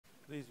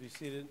Please be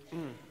seated.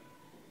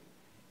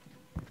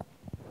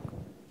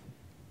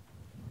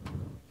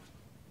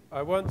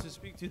 I want to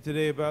speak to you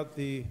today about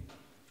the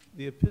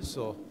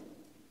epistle.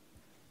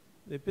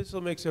 The epistle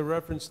makes a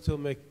reference to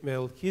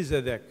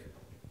Melchizedek.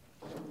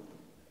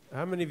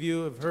 How many of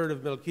you have heard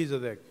of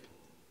Melchizedek?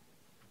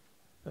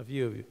 A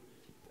few of you.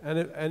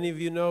 Any of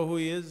you know who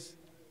he is?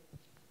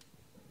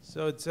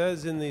 So it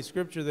says in the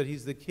scripture that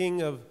he's the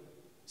king of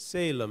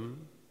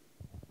Salem.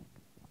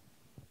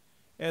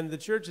 And the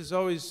church has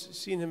always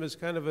seen him as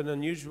kind of an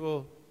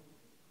unusual,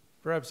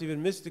 perhaps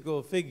even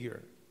mystical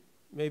figure,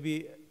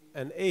 maybe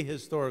an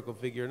ahistorical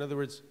figure. In other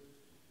words,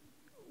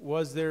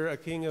 was there a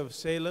king of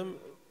Salem,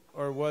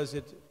 or was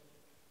it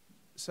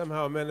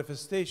somehow a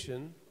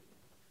manifestation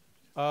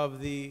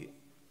of the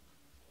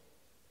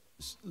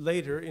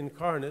later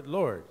incarnate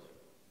Lord?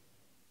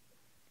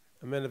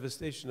 A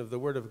manifestation of the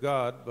Word of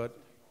God, but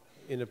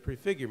in a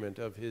prefigurement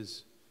of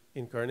his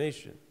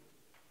incarnation.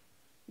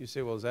 You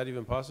say, well, is that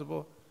even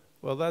possible?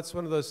 Well, that's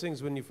one of those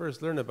things when you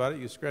first learn about it,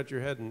 you scratch your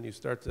head and you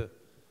start to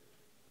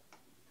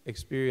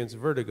experience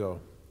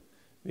vertigo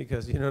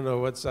because you don't know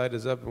what side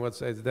is up and what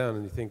side's down,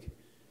 and you think,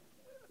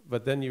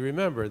 but then you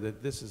remember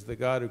that this is the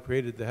God who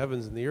created the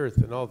heavens and the earth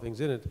and all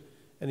things in it,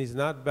 and he's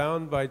not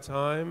bound by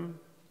time,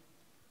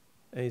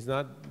 and he's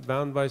not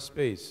bound by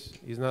space.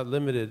 He's not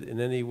limited in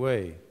any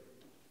way.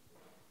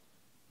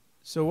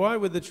 So why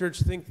would the church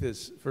think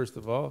this, first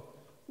of all?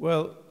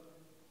 Well,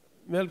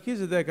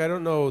 Melchizedek, I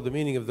don't know the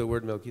meaning of the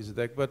word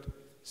Melchizedek, but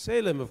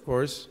Salem, of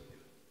course,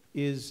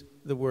 is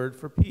the word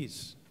for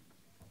peace.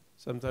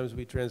 Sometimes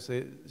we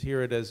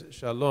hear it as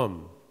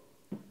shalom.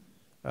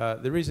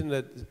 The reason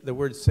that the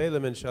word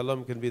Salem and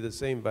shalom can be the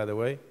same, by the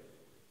way,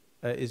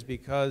 is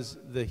because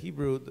the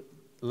Hebrew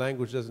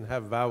language doesn't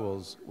have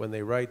vowels. When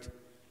they write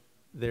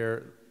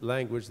their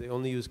language, they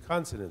only use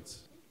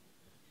consonants.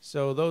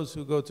 So those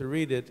who go to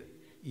read it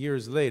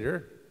years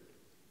later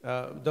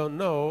don't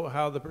know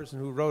how the person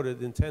who wrote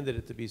it intended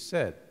it to be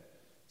said.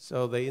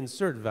 So they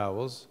insert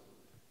vowels,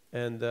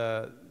 and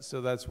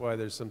so that's why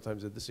there's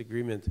sometimes a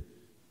disagreement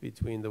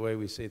between the way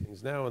we say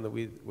things now and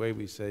the way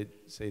we say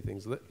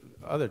things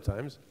other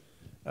times.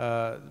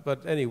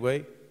 But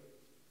anyway,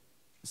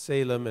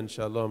 Salem and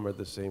Shalom are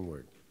the same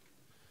word.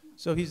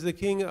 So he's the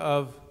king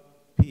of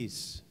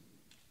peace,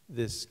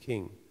 this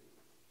king.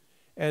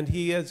 And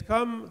he has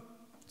come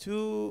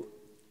to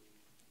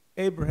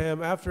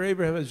Abraham after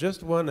Abraham has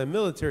just won a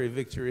military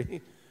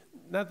victory.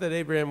 Not that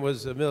Abraham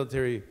was a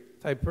military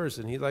type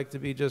person. He liked to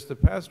be just a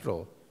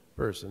pastoral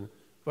person.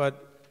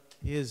 But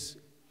his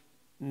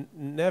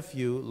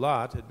nephew,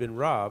 Lot, had been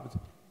robbed.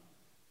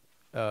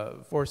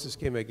 Forces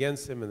came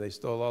against him, and they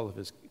stole all of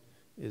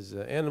his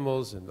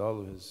animals and all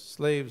of his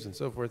slaves and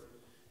so forth.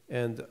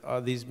 And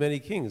these many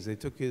kings, they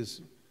took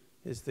his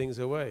things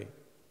away.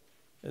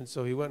 And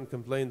so he went and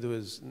complained to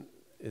his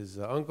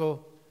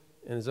uncle,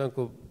 and his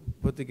uncle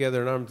put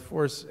together an armed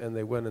force, and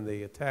they went and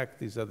they attacked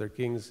these other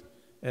kings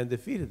and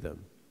defeated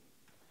them.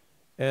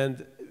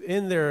 And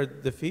in their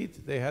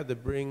defeat, they had to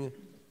bring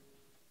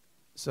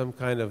some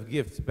kind of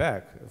gift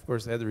back. Of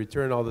course, they had to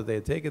return all that they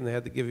had taken. They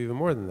had to give even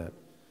more than that.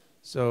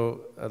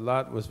 So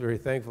Lot was very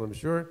thankful, I'm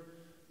sure.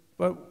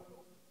 But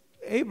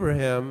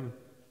Abraham,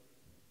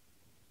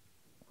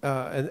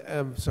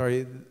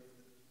 so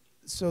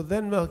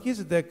then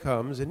Melchizedek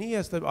comes, and he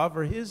has to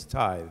offer his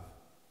tithe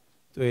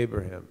to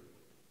Abraham.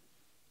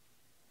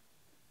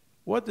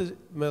 What does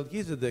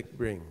Melchizedek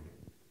bring?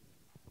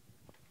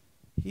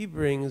 He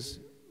brings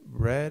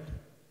bread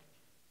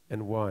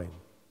and wine.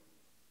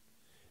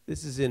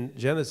 This is in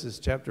Genesis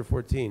chapter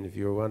 14, if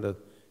you want to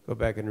go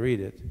back and read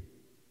it.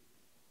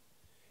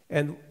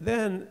 And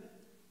then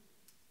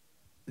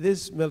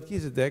this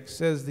Melchizedek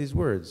says these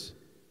words,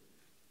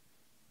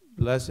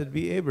 "Blessed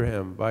be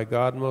Abraham by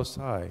God Most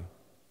High,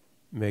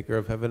 maker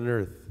of heaven and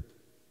earth,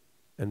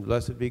 and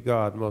blessed be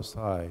God Most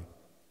High,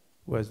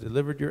 who has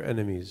delivered your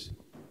enemies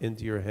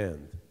into your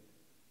hand."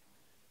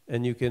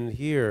 And you can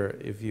hear,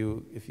 if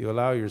you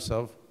allow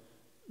yourself,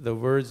 the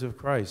words of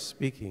Christ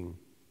speaking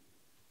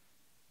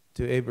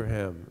to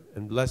Abraham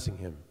and blessing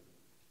him.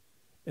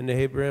 And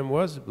Abraham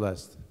was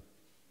blessed.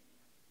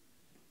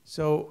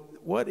 So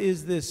what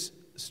is this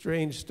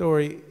strange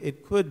story?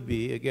 It could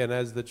be, again,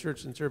 as the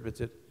church interprets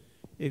it,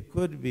 it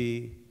could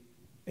be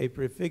a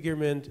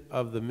prefigurement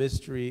of the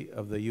mystery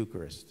of the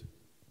Eucharist.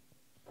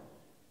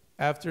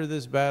 After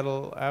this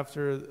battle,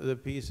 after the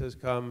peace has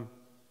come,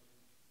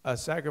 a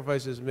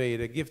sacrifice is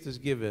made, a gift is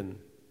given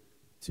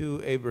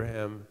to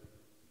Abraham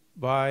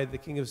by the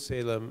king of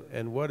Salem.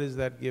 And what is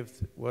that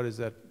gift? What is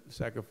that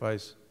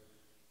sacrifice?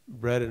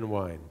 Bread and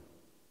wine.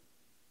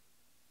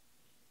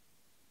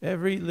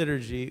 Every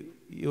liturgy,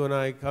 you and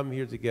I come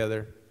here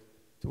together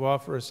to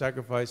offer a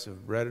sacrifice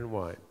of bread and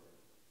wine.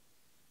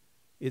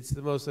 It's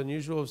the most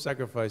unusual of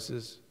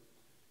sacrifices.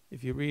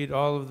 If you read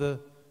all of the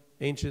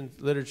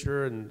ancient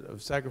literature and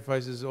of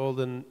sacrifices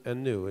old and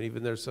new, and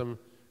even there's some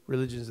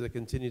religions that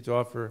continue to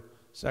offer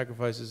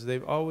sacrifices,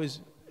 they've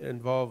always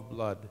involved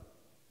blood.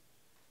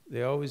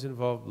 They always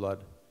involve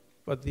blood.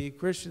 But the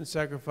Christian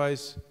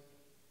sacrifice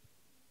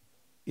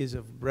is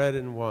of bread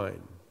and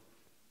wine.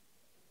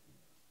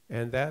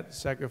 And that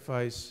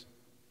sacrifice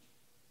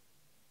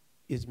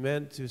is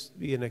meant to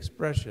be an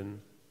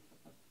expression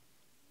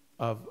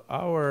of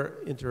our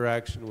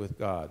interaction with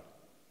God.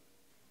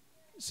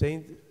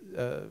 Saint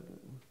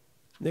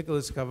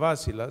Nicholas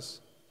Kavasilas,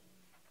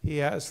 he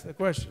asked the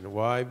question,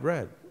 why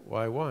bread?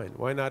 Why wine?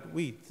 Why not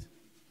wheat?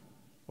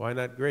 Why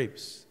not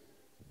grapes?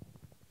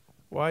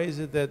 Why is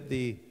it that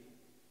the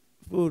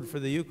food for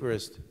the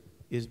Eucharist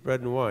is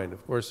bread and wine?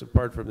 Of course,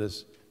 apart from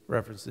this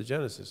reference to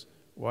Genesis.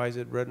 Why is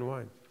it bread and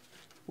wine?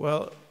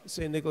 Well,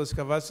 St. Nicholas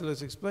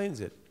Kavasilas explains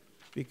it.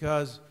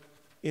 Because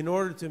in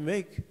order to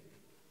make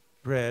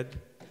bread,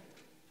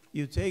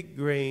 you take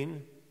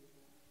grain,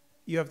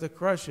 you have to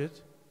crush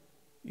it,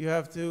 you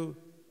have to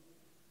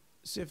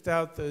sift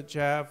out the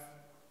chaff,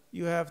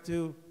 you have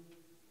to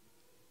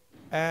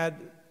add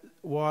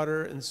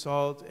water and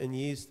salt and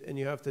yeast, and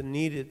you have to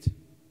knead it,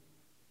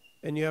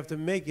 and you have to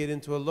make it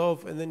into a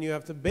loaf, and then you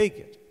have to bake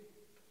it.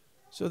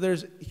 So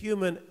there's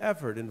human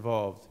effort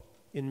involved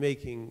in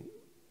making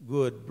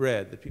good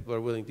bread that people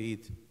are willing to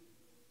eat.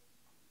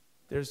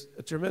 There's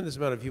a tremendous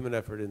amount of human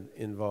effort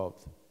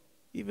involved.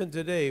 Even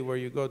today, where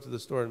you go to the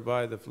store and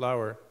buy the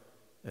flour,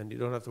 and you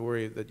don't have to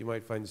worry that you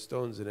might find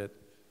stones in it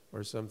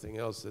or something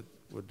else that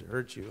would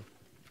hurt you,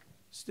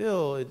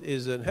 still it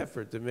is an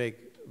effort to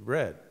make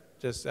bread.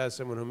 Just ask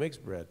someone who makes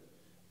bread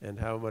and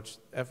how much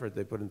effort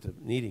they put into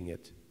kneading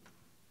it.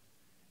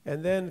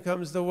 And then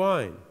comes the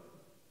wine.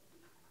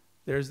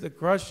 There's the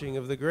crushing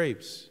of the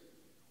grapes.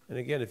 And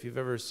again, if you've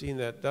ever seen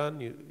that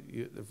done,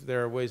 if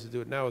there are ways to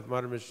do it now with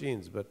modern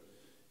machines, but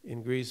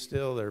in Greece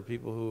still there are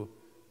people who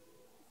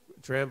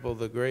trample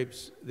the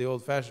grapes the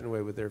old-fashioned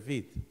way with their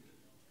feet.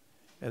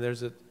 And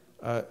there's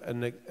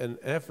an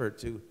effort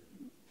to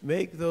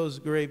make those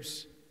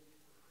grapes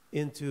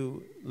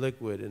into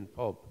liquid and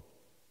pulp.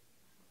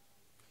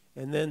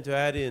 And then to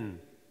add in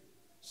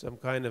some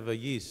kind of a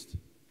yeast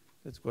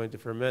that's going to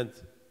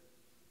ferment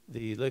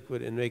the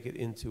liquid and make it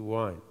into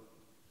wine.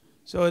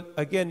 So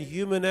again,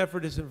 human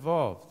effort is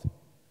involved.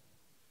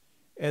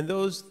 And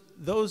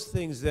those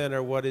things then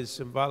are what is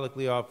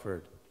symbolically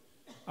offered.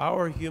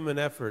 Our human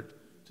effort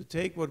to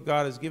take what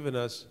God has given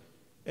us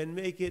and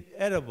make it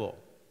edible.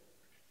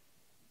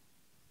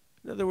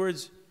 In other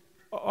words,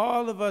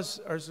 all of us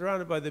are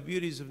surrounded by the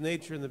beauties of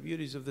nature and the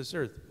beauties of this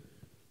earth.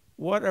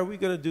 What are we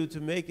going to do to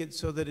make it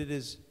so that it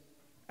is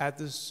at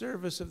the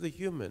service of the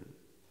human,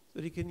 so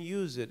that he can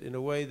use it in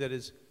a way that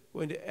is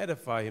going to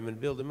edify him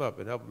and build him up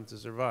and help him to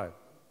survive?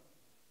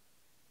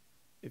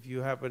 If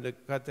you happen to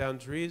cut down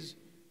trees,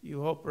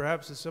 you hope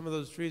perhaps that some of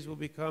those trees will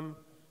become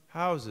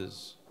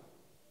houses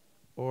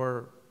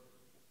or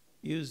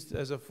used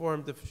as a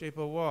form to shape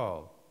a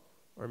wall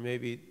or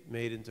maybe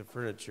made into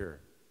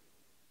furniture.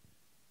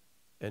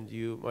 And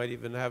you might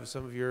even have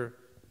some of your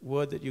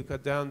wood that you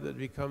cut down that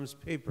becomes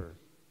paper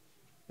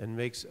and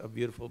makes a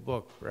beautiful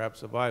book,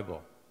 perhaps a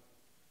Bible.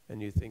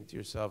 And you think to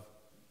yourself,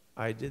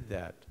 I did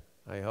that.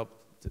 I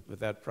helped with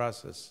that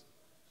process.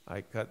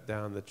 I cut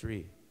down the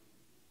tree.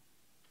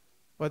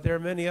 But there are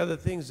many other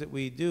things that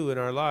we do in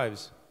our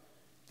lives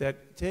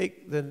that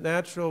take the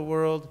natural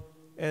world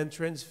and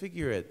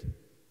transfigure it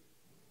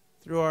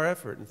through our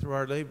effort and through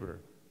our labor.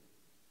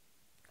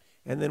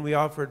 And then we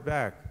offer it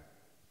back,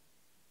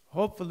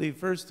 hopefully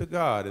first to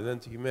God and then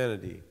to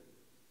humanity.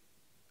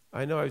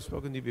 I know I've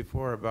spoken to you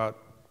before about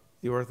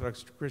the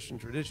Orthodox Christian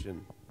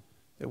tradition,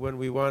 that when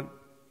we want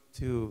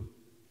to,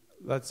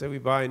 let's say we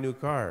buy a new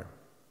car,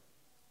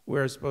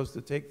 we're supposed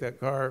to take that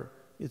car,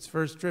 its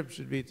first trip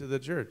should be to the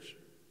church.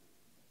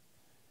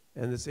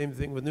 And the same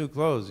thing with new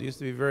clothes. It used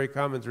to be a very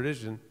common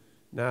tradition,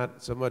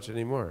 not so much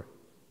anymore.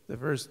 The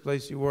first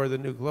place you wore the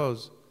new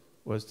clothes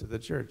was to the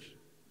church.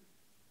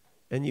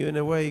 And you, in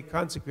a way,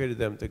 consecrated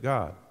them to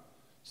God,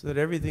 so that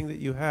everything that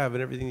you have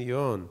and everything that you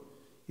own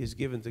is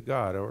given to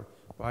God. Or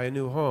buy a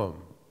new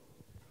home,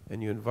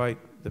 and you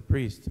invite the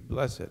priest to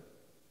bless it,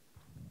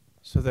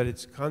 so that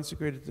it's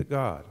consecrated to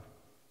God.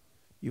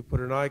 You put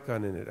an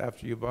icon in it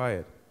after you buy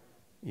it,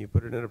 and you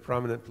put it in a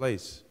prominent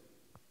place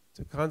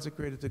to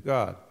consecrate it to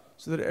God,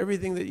 so that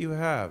everything that you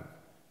have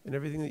and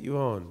everything that you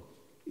own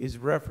is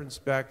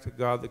referenced back to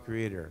God the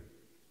Creator.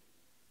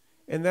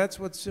 And that's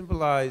what's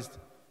symbolized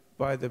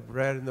by the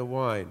bread and the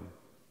wine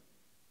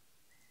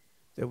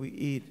that we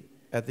eat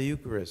at the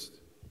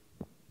Eucharist.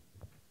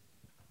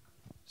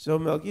 So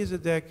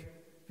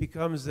Melchizedek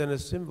becomes then a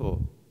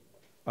symbol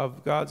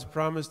of God's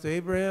promise to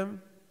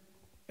Abraham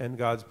and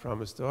God's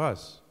promise to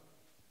us.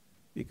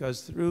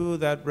 Because through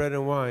that bread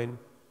and wine,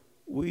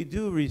 we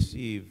do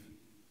receive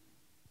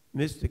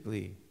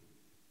mystically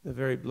the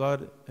very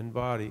blood and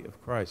body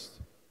of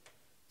Christ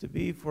to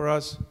be for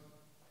us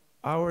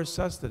our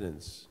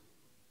sustenance.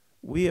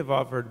 We have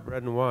offered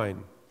bread and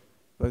wine,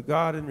 but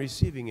God, in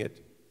receiving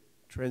it,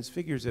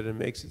 transfigures it and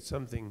makes it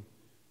something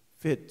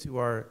fit to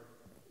our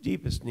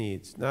deepest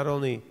needs, not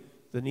only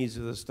the needs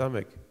of the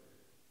stomach,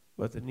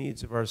 but the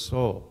needs of our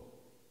soul.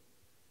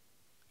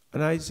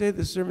 And I say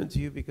this sermon to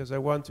you because I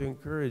want to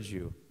encourage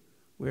you.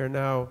 We are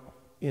now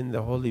in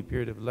the holy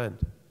period of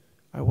Lent.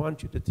 I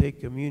want you to take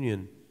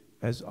communion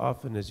as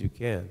often as you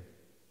can,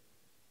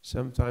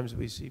 Sometimes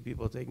we see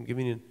people taking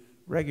communion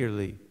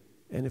regularly,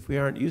 and if we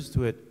aren't used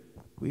to it,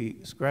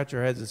 we scratch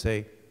our heads and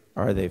say,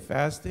 are they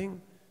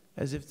fasting?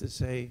 As if to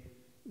say,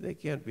 they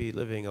can't be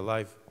living a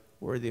life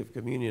worthy of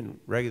communion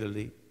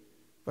regularly.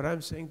 But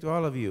I'm saying to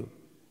all of you,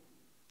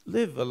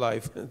 live a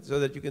life so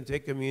that you can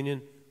take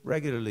communion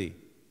regularly.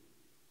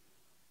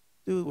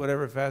 Do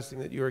whatever fasting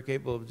that you are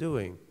capable of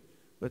doing,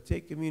 but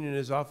take communion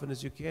as often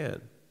as you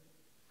can.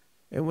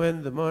 And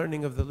when the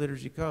morning of the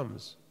liturgy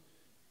comes,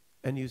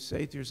 and you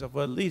say to yourself,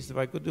 well, at least if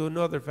I could do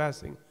another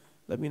fasting,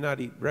 let me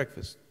not eat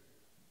breakfast.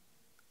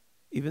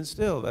 Even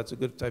still, that's a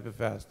good type of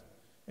fast,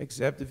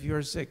 except if you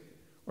are sick,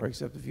 or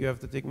except if you have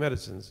to take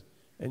medicines,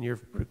 and you're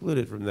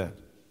precluded from that.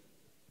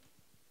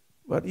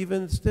 But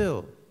even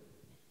still,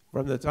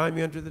 from the time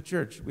you enter the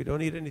church, we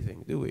don't eat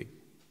anything, do we?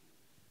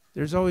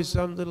 There's always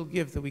some little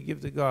gift that we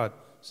give to God,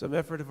 some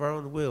effort of our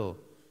own will,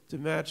 to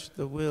match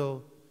the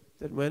will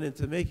that went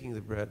into making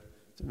the bread,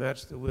 to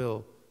match the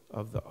will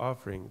of the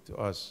offering to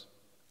us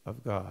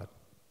of God,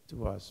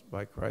 to us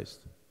by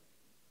Christ.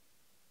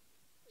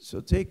 So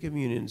take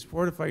communion,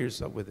 fortify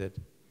yourself with it,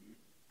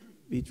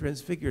 be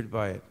transfigured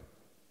by it,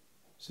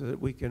 so that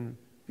we can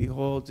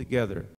behold together